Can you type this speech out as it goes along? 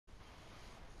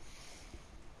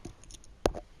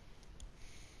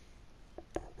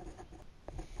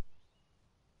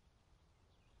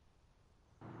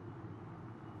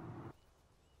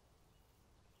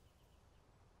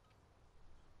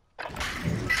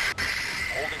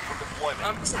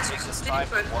deployment. plus, elles sont Take this sur time to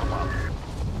téléphone. warm up.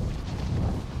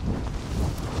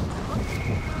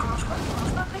 Comment je crois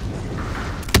après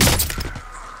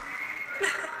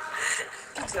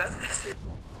tout ça, c'est...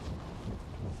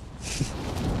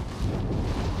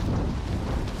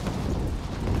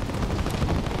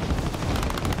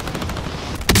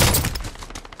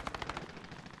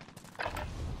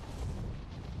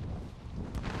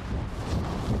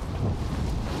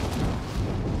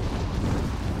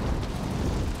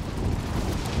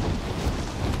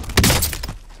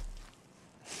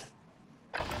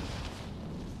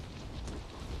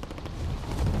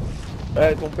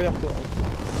 Ouais, ton père, toi.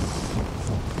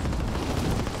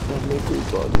 Mange mes couilles,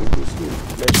 toi, du couscous.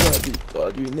 Lâche la bite,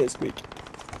 toi, du Nesquik.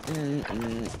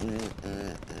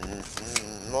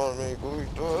 Mange mes couilles,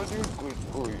 toi, du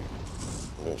couscous.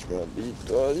 Lâche ma bite,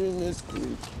 toi, du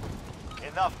Nesquik.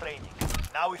 Enough training.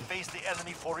 Now we face the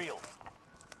enemy for real.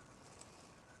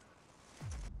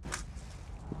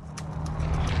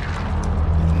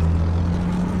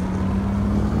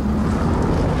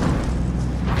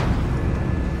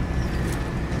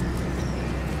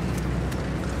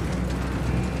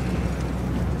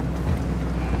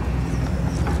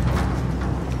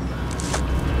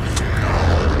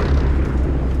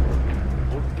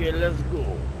 Okay, let's go.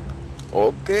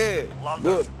 Okay,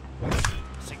 good.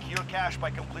 Secure cash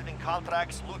by completing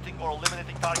contracts, looting, or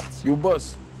eliminating targets. You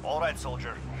boss. All right,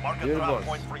 soldier. Mark a You're drop boss.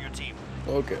 point for your team.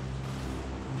 Okay.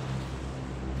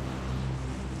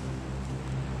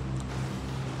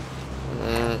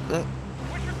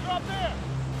 We should drop there.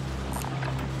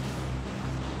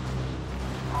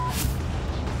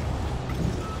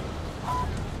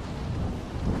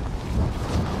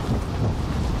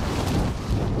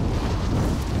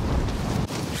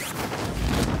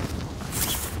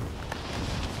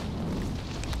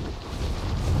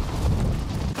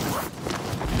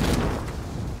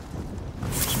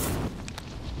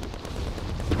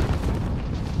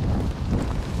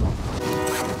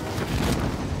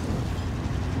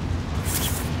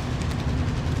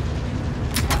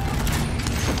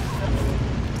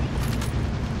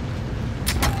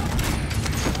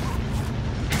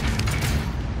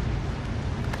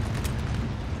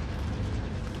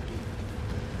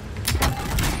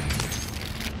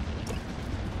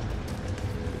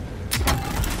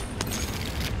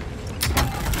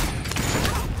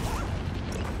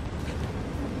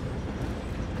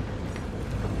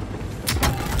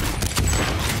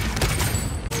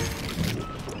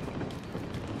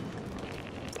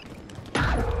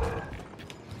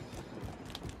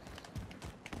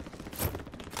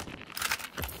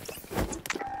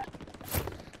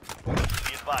 Be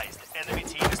advised, enemy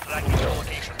team is tracking your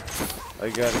location. I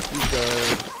got a key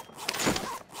card.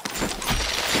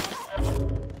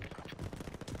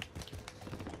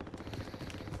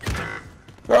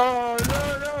 Oh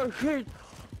non, non, shit!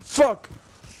 Fuck!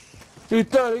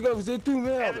 Putain, les gars, vous êtes tout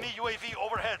merde! Enemy UAV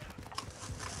overhead.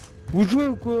 Vous jouez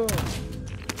ou quoi?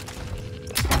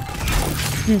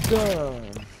 Putain!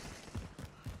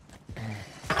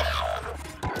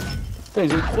 Putain,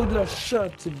 ils ont trop de la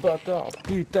chatte, ces bâtards!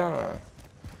 Putain!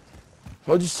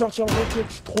 J'aurais dû sortir en roquette,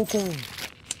 je suis trop con!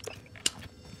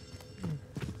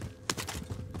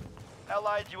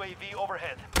 Allied UAV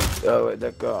overhead. Ah ouais,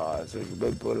 d'accord, ça joue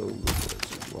même pas là où.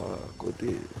 Voilà, à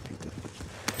côté, putain.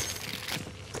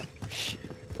 Shit.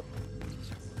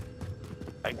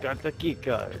 I got the key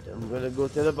card. I'm gonna go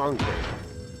to the bunker.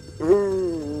 Je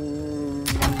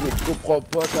comprends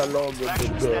pas ta langue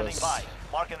Faction de standing gosse. by.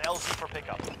 Mark an LZ for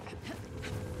pickup.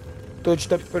 Toi, tu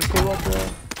t'appelles comment, toi?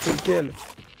 C'est lequel?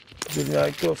 Je vais venir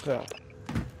avec toi, frère.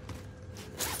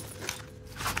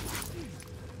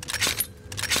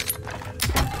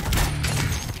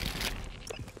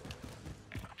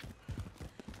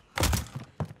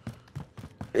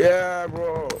 Yeah,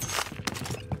 bro.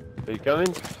 Are you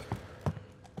coming?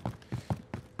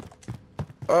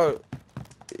 Oh.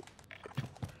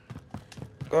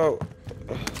 Go.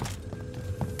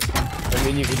 I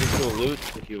mean, you could just go loot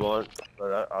if you want,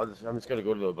 but I'm just gonna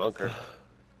go to the bunker.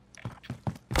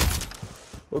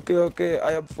 Okay, okay,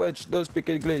 I am French, don't speak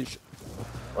English.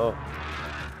 Oh.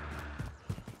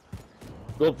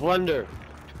 Go plunder.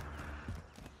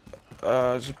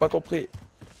 J'ai pas compris.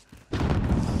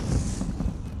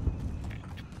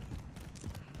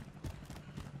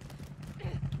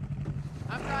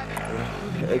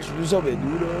 Excuse me,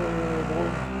 d'où là, bro?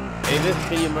 Avis,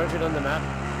 can you mark it on the map?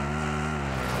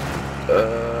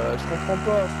 Je comprends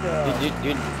pas, frère.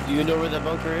 Do you know where the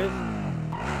bunker is?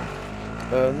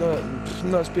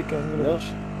 No, speak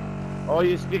English. Oh,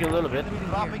 you speak a little bit.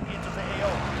 Dropping into the AO.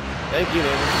 Thank you,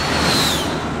 Avis.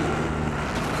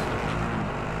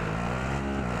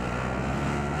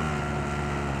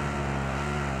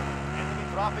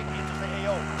 dropping into the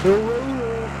AO.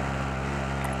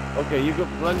 Okay, you go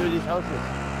plunder these houses.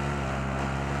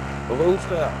 On va où,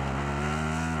 frère?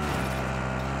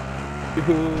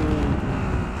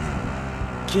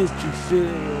 Qu'est-ce que tu fais?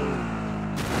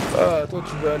 Ah, toi,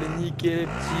 tu vas aller niquer les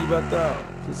petits bâtards.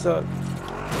 C'est ça.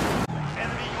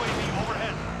 Enemy UAV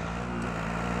overhead.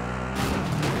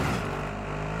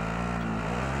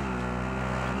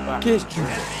 Qu'est-ce que tu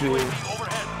Enemy fais? UAV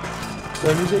overhead.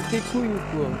 T'amuses avec tes couilles ou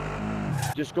quoi?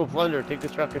 Just go plunder. Take the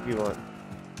truck if you want.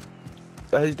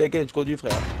 Vas-y, t'inquiète, je conduis,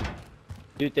 frère.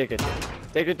 You take it.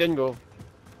 Take it and go.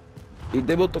 Il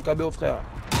démonte ton camion, frère.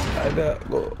 Allez, ben,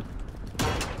 go.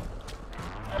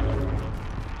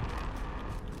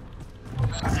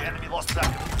 The enemy lost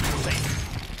track.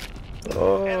 Safe.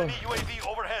 Oh. Enemy UAV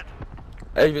overhead.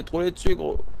 Eh, je vais te rouler dessus,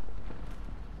 gros.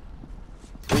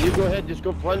 So you go ahead. Just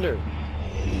go plunder.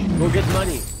 Go get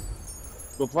money.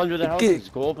 Go plunder the houses.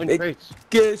 Go open crates.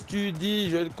 Qu'est-ce que tu dis?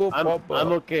 Je ne comprends pas.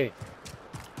 I'm okay.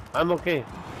 I'm okay.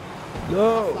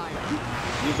 No.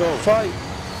 You go. Fight.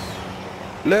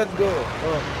 Let's go.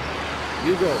 Oh.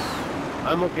 You go.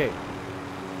 I'm okay.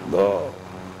 Non.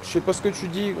 Je sais pas ce que tu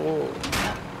dis, gros.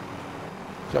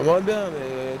 J'aimerais bien,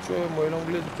 mais tu vois, moi et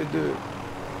l'anglais, je fais deux.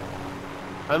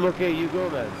 I'm okay. You go,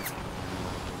 man.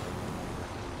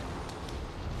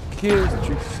 Qu'est-ce que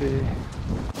tu fais?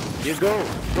 You go.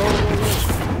 Go, go, go.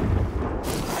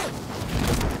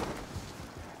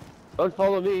 Don't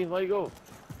follow me. Why you go?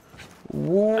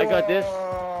 Wow. I got this.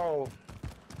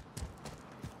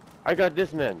 I got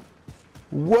this, man.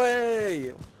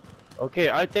 Ouais. Okay,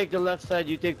 I take the left side,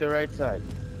 you take the right side.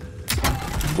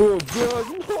 Beau gosse.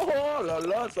 Oh là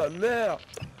là, sa mère.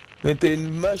 Mais t'es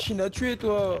une machine à tuer,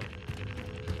 toi.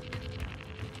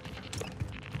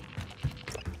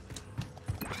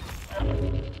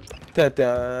 Putain, t'es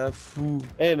un fou.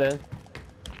 Hey, man.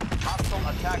 Hostile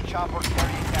attack chopper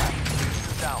carrying cash.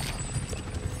 Shoot down.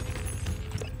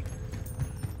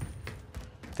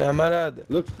 T'es un malade.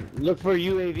 Look for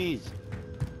UAVs.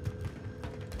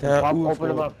 T'es un Pop, ouf. open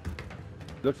them gros. up.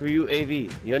 Look for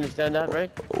UAV. You understand that,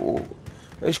 right? Oh.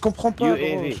 Je comprends pas, gros.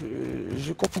 UAV.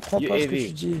 Je comprends pas ce que UAV.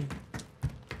 tu dis.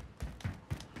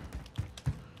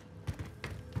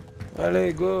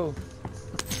 Allez, go.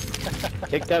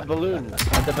 Take that balloon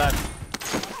at the back.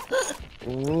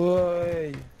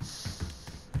 Ouais.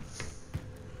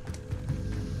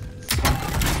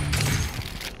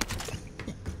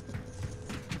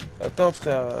 Attends,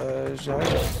 frère,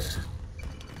 j'arrive.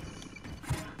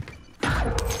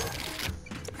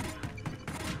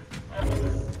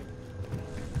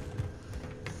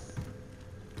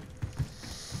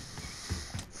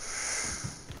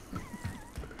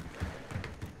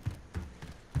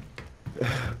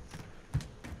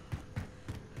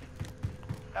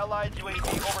 Allied UAV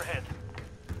overhead.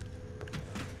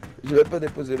 Je vais pas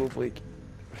déposer mon fric.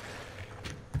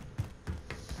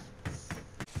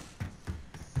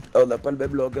 Oh, on n'a pas le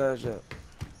même langage.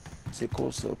 C'est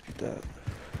con ça, putain.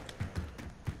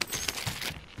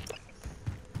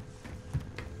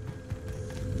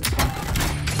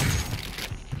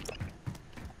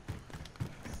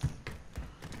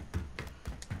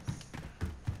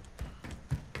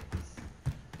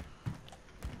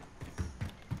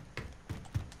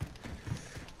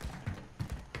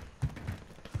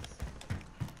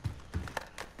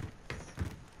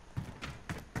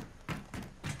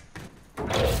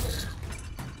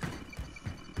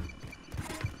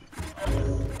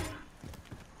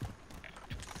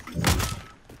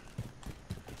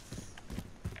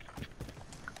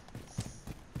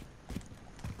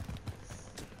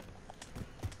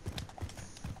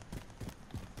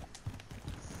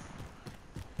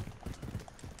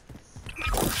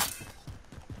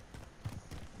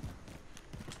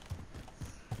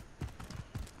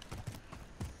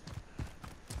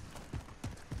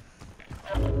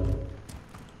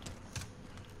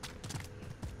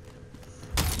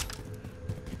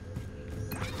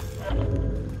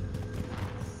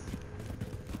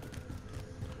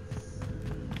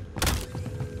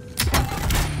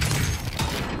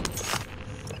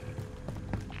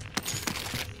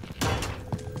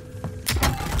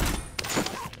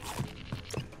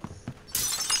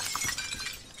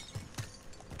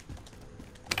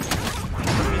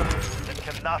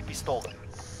 Cannot be stolen.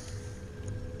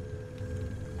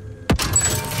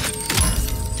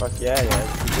 Fuck yeah, yeah.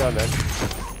 Good job, man.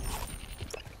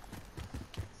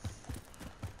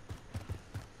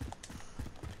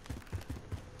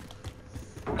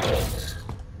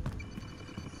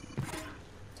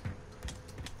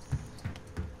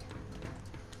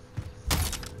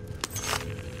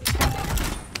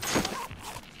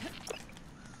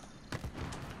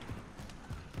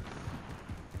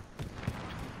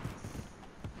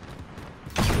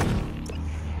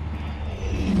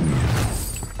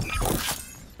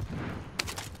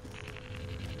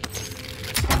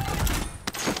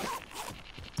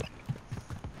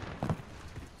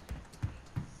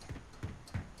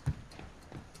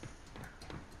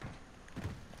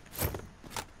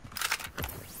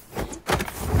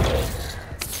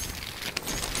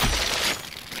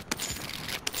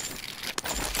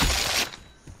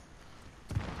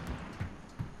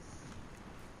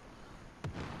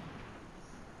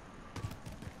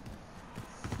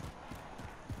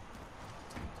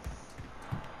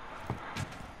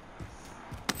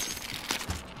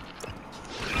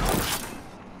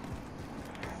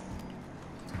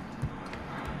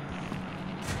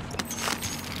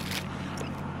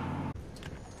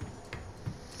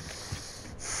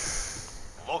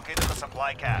 located the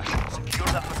supply cache. Secure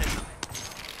that position.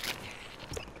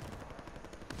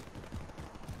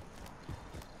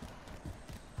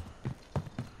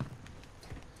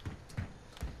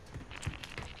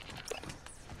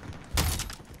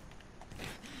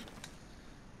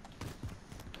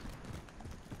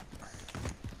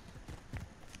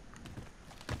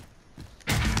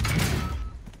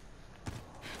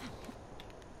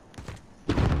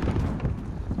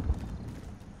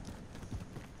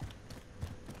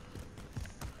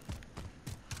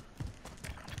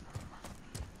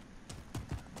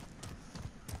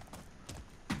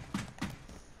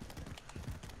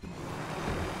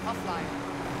 Offline.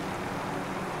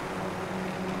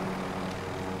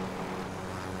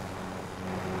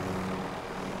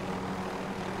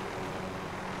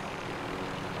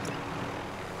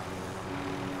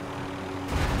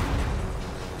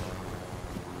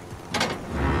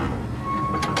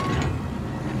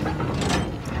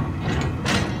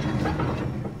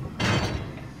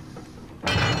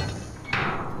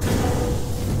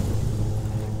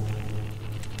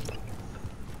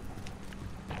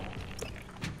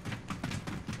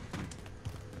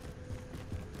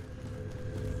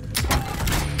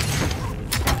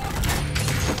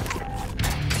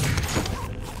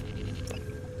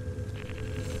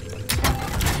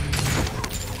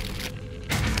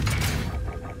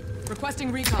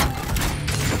 Requesting recon.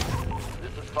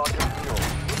 This is Sergeant Fuel.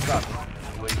 Good copy.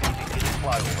 UAV beginning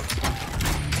flyover.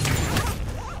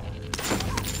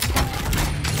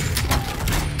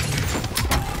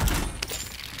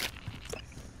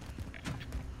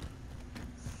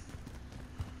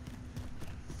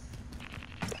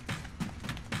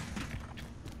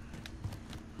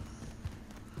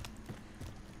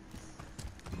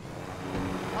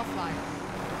 Offline.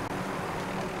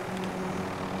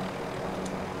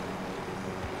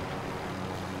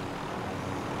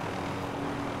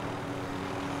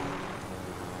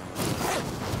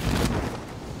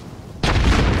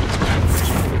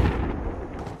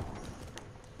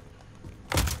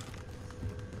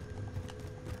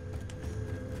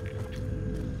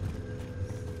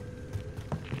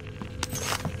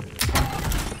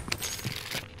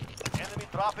 Enemy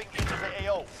dropping into the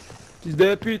AO. Fils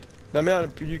de pute. La merde, le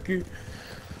pue du cul.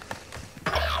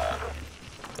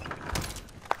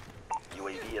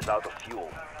 UAV is out of fuel.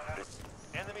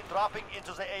 Enemy dropping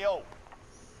into the AO.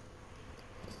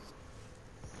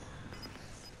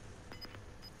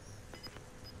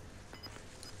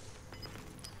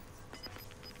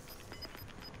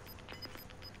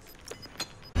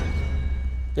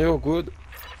 Yo, good.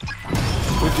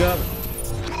 Good job.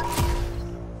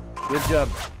 Good job.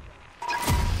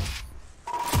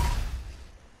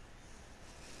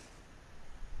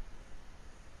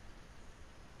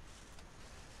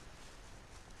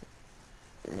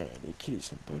 Ouais, les kills ils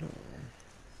sont pas là.